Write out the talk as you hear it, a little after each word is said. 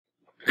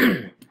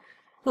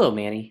Hello,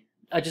 Manny.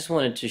 I just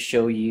wanted to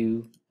show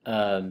you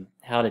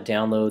how to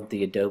download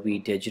the Adobe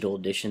Digital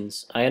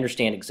Editions. I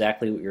understand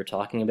exactly what you're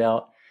talking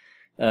about.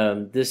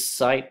 This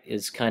site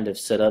is kind of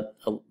set up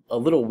a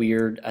little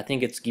weird. I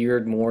think it's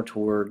geared more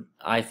toward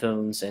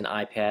iPhones and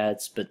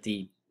iPads, but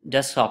the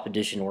desktop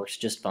edition works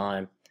just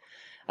fine.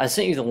 I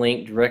sent you the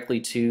link directly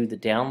to the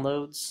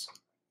downloads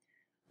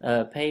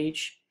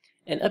page,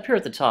 and up here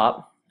at the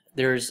top,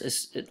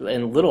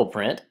 in little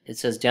print, it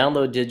says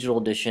Download Digital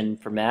Edition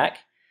for Mac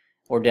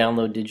or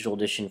download digital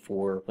edition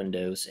for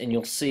Windows, and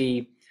you'll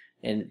see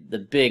in the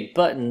big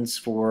buttons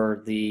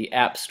for the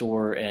App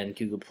Store and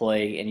Google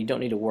Play, and you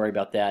don't need to worry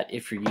about that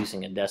if you're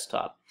using a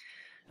desktop.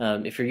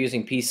 If you're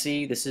using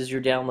PC, this is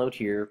your download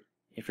here.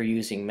 If you're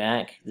using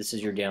Mac, this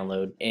is your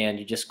download, and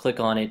you just click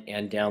on it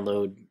and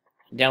download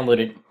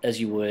it as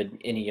you would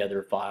any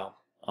other file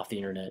off the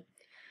internet.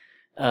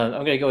 I'm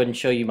going to go ahead and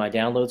show you my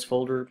downloads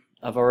folder.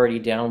 I've already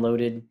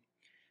downloaded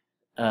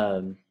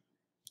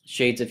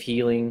Shades of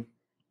Healing,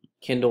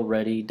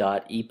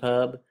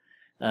 kindleready.epub.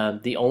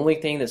 The only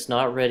thing that's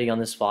not ready on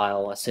this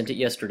file, I sent it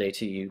yesterday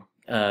to you,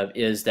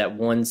 is that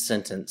one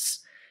sentence.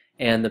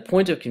 And the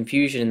point of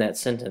confusion in that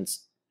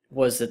sentence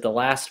was that the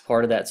last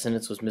part of that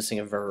sentence was missing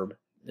a verb.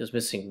 It was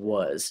missing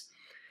was.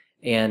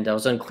 And I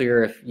was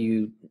unclear if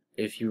you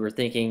were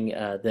thinking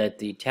that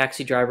the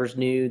taxi drivers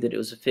knew that it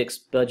was a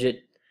fixed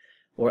budget,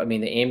 or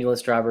the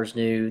ambulance drivers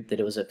knew that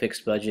it was a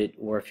fixed budget,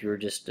 or if you were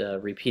just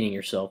repeating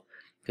yourself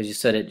because you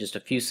said it just a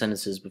few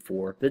sentences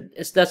before, but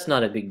that's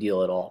not a big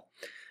deal at all.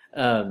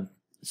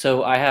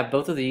 So I have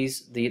both of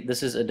these.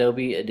 This is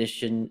Adobe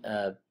Edition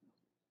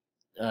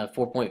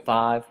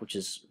 4.5, which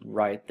is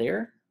right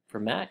there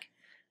for Mac.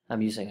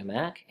 I'm using a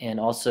Mac, and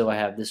also I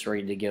have this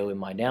ready to go in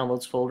my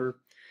downloads folder.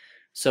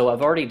 So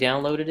I've already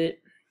downloaded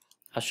it.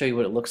 I'll show you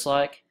what it looks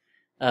like.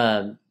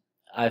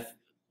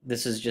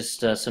 This is just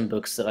some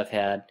books that I've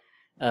had.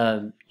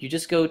 You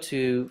just go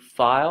to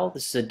File.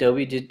 This is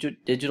Adobe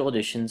Digital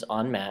Editions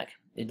on Mac.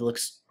 It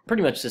looks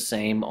pretty much the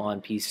same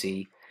on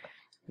PC.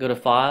 Go to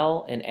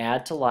File and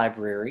Add to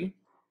Library,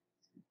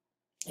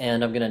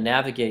 and I'm going to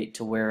navigate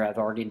to where I've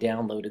already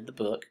downloaded the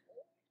book.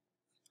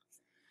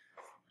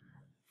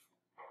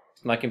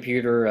 My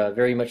computer,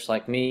 very much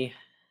like me,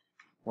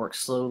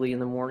 works slowly in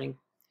the morning.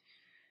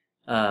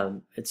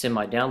 It's in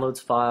my downloads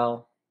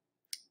file,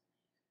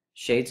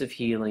 Shades of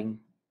Healing,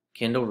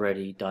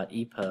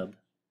 kindleready.epub. I'm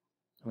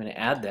going to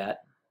add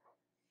that.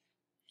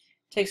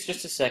 Takes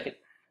just a second.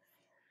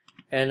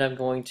 And I'm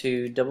going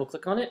to double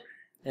click on it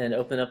and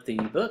open up the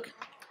book.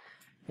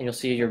 And you'll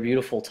see your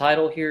beautiful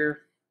title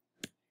here.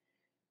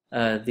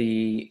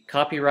 The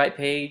copyright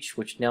page,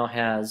 which now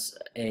has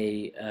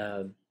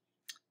your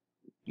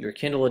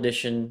Kindle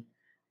edition,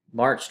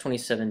 March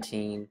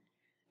 2017,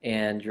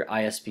 and your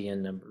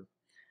ISBN number.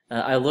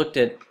 I looked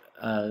at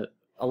a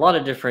lot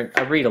of different,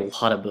 I read a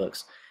lot of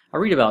books. I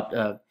read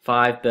about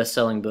 5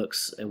 best-selling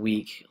books a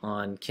week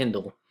on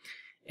Kindle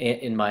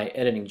in my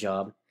editing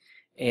job,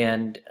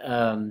 and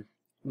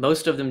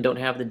most of them don't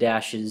have the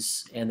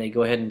dashes, and they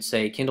go ahead and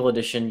say Kindle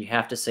edition. You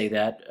have to say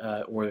that,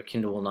 or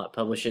Kindle will not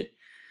publish it.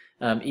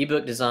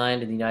 Ebook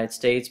designed in the United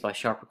States by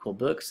Sharper Cool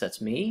Books. That's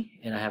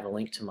me, and I have a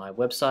link to my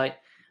website.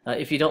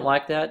 If you don't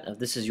like that,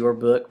 this is your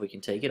book. We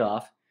can take it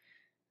off.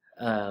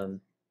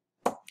 And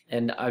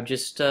I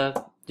just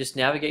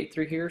navigate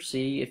through here,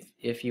 see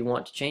if you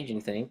want to change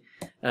anything.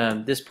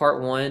 This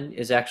part 1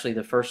 is actually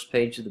the first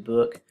page of the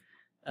book,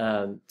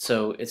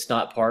 so it's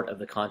not part of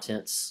the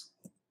contents.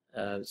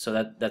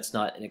 So that's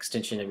not an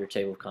extension of your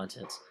table of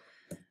contents.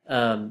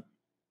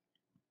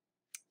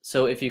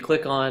 So if you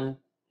click on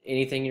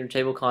anything in your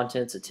table of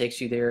contents, it takes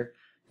you there.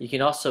 You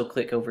can also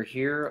click over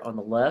here on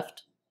the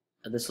left.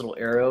 This little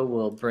arrow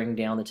will bring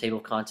down the table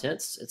of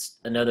contents. It's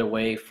another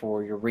way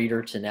for your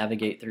reader to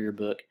navigate through your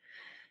book.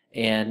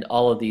 And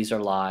all of these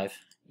are live.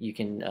 You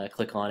can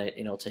click on it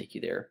and it'll take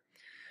you there.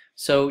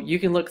 So you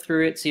can look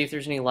through it, see if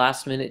there's any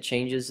last minute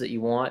changes that you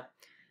want.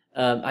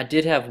 I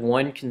did have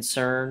one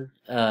concern,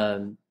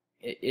 and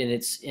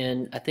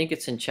I think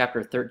it's in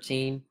chapter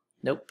 13.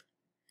 Nope.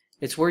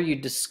 It's where you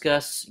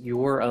discuss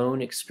your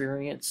own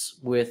experience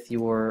with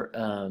your,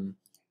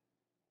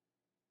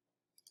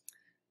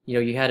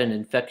 you had an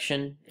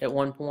infection at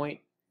one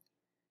point,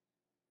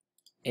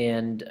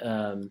 and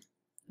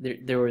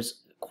there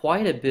was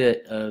quite a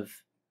bit of,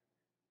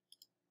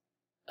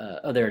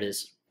 oh, there it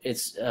is.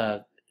 It's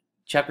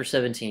chapter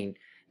 17.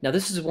 Now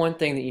this is one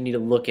thing that you need to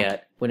look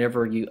at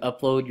whenever you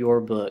upload your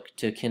book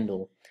to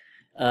Kindle.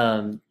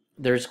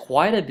 There's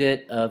quite a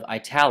bit of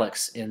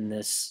italics in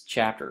this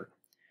chapter.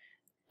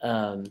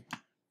 I'll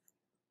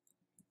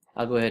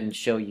go ahead and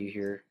show you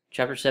here.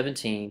 Chapter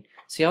 17.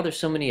 See how there's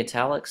so many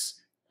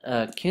italics?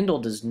 Kindle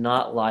does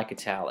not like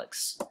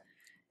italics.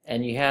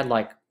 And you had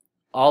like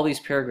all these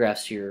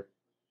paragraphs here,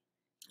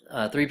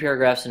 3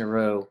 paragraphs in a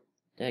row,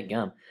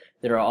 dadgum,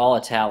 that are all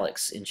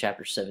italics in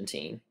chapter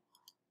 17.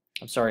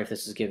 I'm sorry if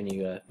this is giving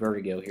you a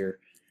vertigo here.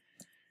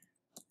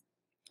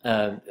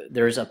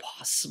 There's a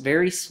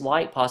very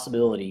slight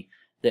possibility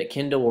that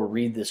Kindle will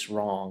read this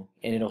wrong,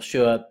 and it'll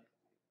show up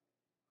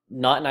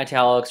not in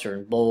italics or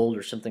in bold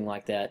or something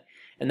like that.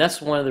 And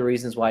that's one of the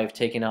reasons why I've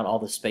taken out all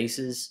the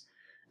spaces.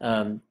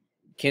 Um,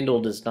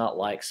 Kindle does not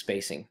like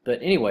spacing.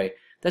 But anyway,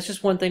 that's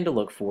just one thing to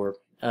look for.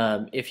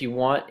 If you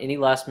want any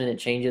last minute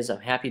changes,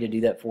 I'm happy to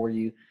do that for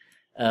you.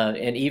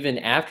 And even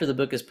after the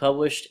book is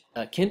published,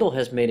 Kindle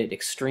has made it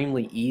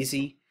extremely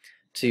easy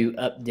to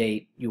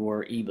update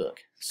your ebook.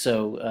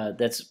 So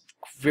that's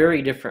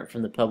very different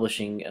from the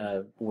publishing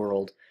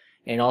world,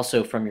 and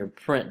also from your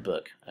print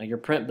book. Your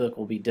print book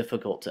will be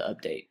difficult to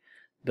update,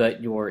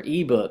 but your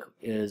ebook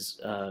is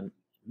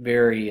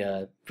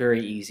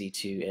very easy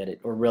to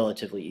edit, or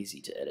relatively easy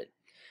to edit.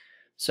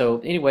 So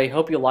anyway,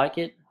 hope you like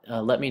it.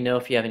 Let me know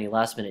if you have any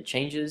last minute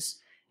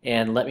changes,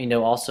 and let me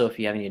know also if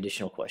you have any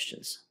additional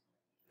questions.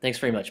 Thanks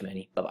very much,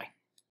 Manny. Bye-bye.